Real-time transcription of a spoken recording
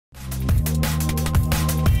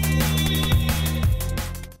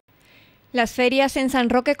Las ferias en San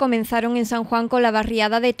Roque comenzaron en San Juan con la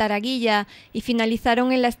barriada de Taraguilla y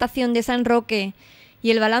finalizaron en la estación de San Roque.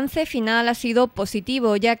 Y el balance final ha sido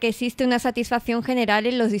positivo, ya que existe una satisfacción general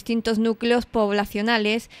en los distintos núcleos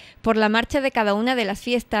poblacionales por la marcha de cada una de las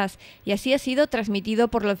fiestas, y así ha sido transmitido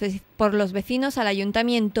por los vecinos al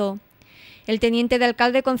ayuntamiento. El teniente de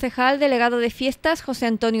alcalde concejal delegado de fiestas, José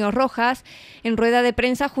Antonio Rojas, en rueda de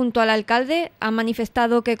prensa junto al alcalde, ha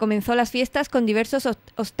manifestado que comenzó las fiestas con diversos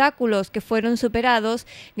obstáculos que fueron superados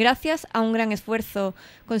gracias a un gran esfuerzo,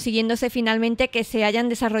 consiguiéndose finalmente que se hayan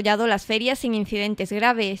desarrollado las ferias sin incidentes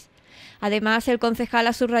graves. Además, el concejal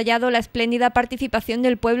ha subrayado la espléndida participación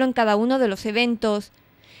del pueblo en cada uno de los eventos.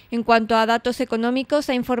 En cuanto a datos económicos,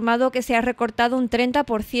 ha informado que se ha recortado un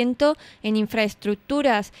 30% en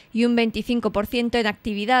infraestructuras y un 25% en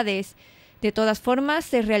actividades. De todas formas,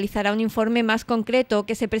 se realizará un informe más concreto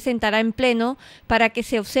que se presentará en pleno para que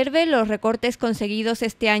se observen los recortes conseguidos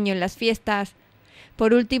este año en las fiestas.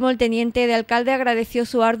 Por último, el teniente de alcalde agradeció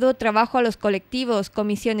su arduo trabajo a los colectivos,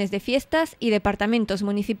 comisiones de fiestas y departamentos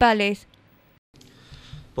municipales.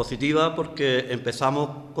 Positiva porque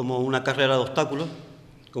empezamos como una carrera de obstáculos,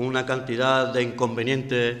 con una cantidad de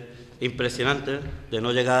inconvenientes impresionantes, de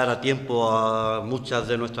no llegar a tiempo a muchas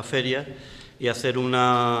de nuestras ferias y hacer un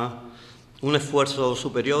esfuerzo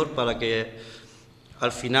superior para que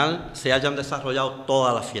al final se hayan desarrollado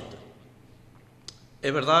todas las fiestas.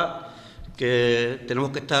 Es verdad que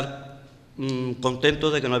tenemos que estar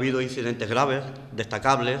contentos de que no ha habido incidentes graves,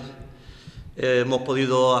 destacables. Hemos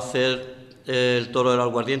podido hacer el toro del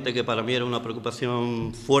aguardiente, que para mí era una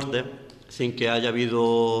preocupación fuerte, sin que haya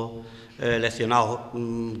habido lesionados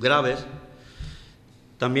graves.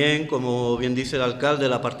 También, como bien dice el alcalde,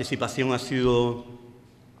 la participación ha sido,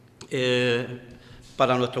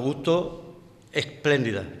 para nuestro gusto,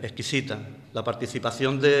 espléndida, exquisita. La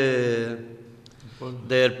participación del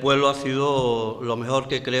pueblo ha sido lo mejor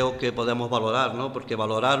que creo que podemos valorar, ¿no? Porque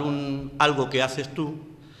valorar algo que haces tú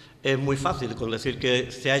es muy fácil, con decir que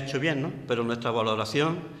se ha hecho bien, ¿no? Pero nuestra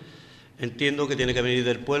valoración entiendo que tiene que venir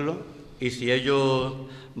del pueblo. Y si ellos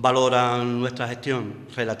valoran nuestra gestión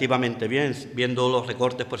relativamente bien, viendo los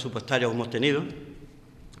recortes presupuestarios que hemos tenido,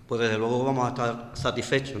 pues desde luego vamos a estar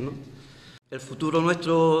satisfechos, ¿no? El futuro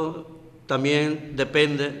nuestro también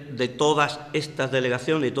depende de todas estas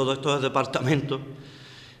delegaciones y todos estos departamentos,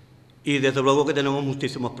 y desde luego que tenemos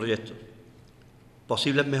muchísimos proyectos.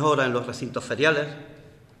 Posibles mejoras en los recintos feriales,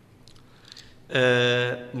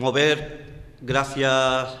 mover,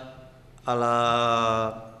 gracias a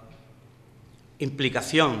la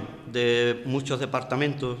implicación de muchos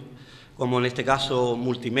departamentos, como en este caso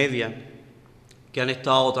multimedia, que han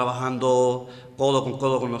estado trabajando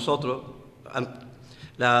codo con nosotros.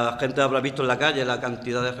 La gente habrá visto en la calle la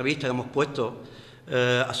cantidad de revistas que hemos puesto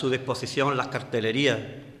a su disposición, las cartelerías.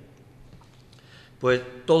 Pues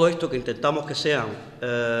todo esto que intentamos que sean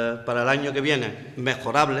para el año que viene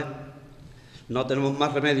mejorables, no tenemos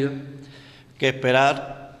más remedio que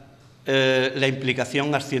esperar la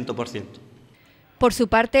implicación al 100%. Por su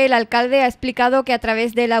parte, el alcalde ha explicado que a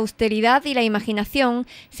través de la austeridad y la imaginación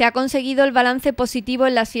se ha conseguido el balance positivo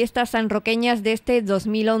en las fiestas sanroqueñas de este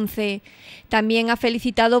 2011. También ha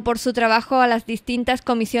felicitado por su trabajo a las distintas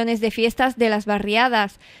comisiones de fiestas de las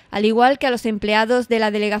barriadas, al igual que a los empleados de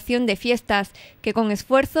la delegación de fiestas, que con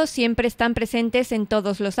esfuerzo siempre están presentes en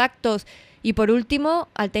todos los actos. Y por último,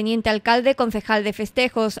 al teniente alcalde concejal de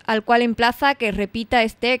festejos, al cual emplaza a que repita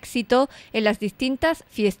este éxito en las distintas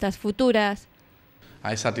fiestas futuras.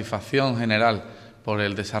 Hay satisfacción general por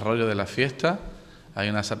el desarrollo de las fiestas, hay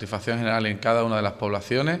una satisfacción general en cada una de las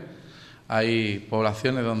poblaciones. Hay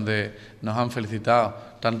poblaciones donde nos han felicitado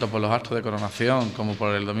tanto por los actos de coronación como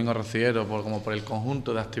por el Domingo Rociero, como por el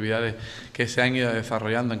conjunto de actividades que se han ido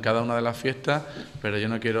desarrollando en cada una de las fiestas, pero yo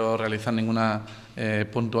no quiero realizar ninguna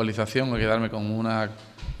puntualización o quedarme con una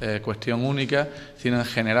cuestión única, sino en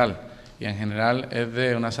general. Y en general es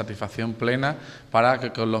de una satisfacción plena para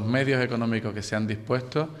que con los medios económicos que se han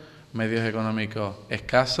dispuesto, medios económicos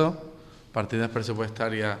escasos, partidas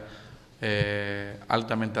presupuestarias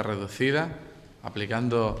altamente reducidas,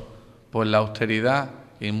 aplicando pues la austeridad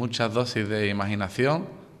y muchas dosis de imaginación,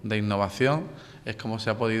 de innovación, es como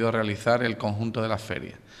se ha podido realizar el conjunto de las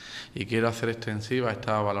ferias. Y quiero hacer extensiva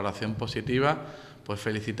esta valoración positiva, pues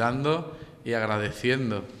felicitando y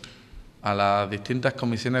agradeciendo a las distintas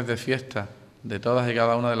comisiones de fiestas de todas y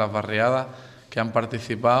cada una de las barriadas que han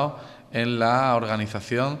participado en la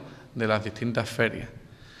organización de las distintas ferias.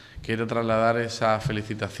 Quiero trasladar esa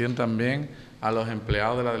felicitación también a los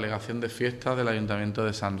empleados de la Delegación de Fiestas del Ayuntamiento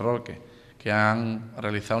de San Roque, que han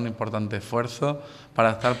realizado un importante esfuerzo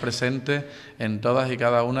para estar presentes en todas y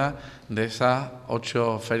cada una de esas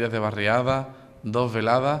 8 ferias de barriada, 2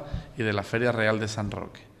 veladas y de la Feria Real de San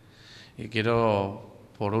Roque. Y quiero,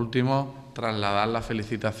 por último, trasladar la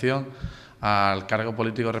felicitación al cargo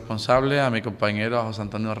político responsable, a mi compañero a José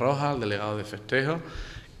Antonio Rojas, al delegado de festejo,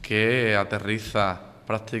 que aterriza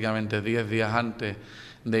prácticamente 10 días antes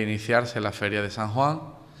de iniciarse la Feria de San Juan,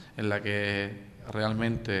 en la que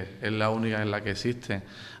realmente es la única en la que existen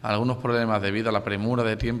algunos problemas debido a la premura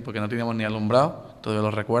de tiempo, que no teníamos ni alumbrado, todavía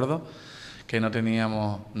lo recuerdo, que no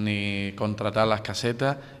teníamos ni contratar las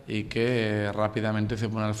casetas y que rápidamente se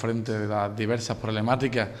pone al frente de las diversas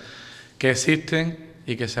problemáticas que existen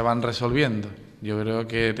y que se van resolviendo. Yo creo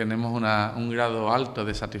que tenemos un grado alto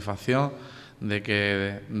de satisfacción de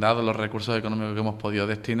que, dados los recursos económicos que hemos podido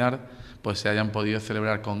destinar, pues se hayan podido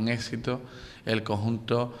celebrar con éxito el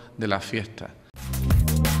conjunto de las fiestas.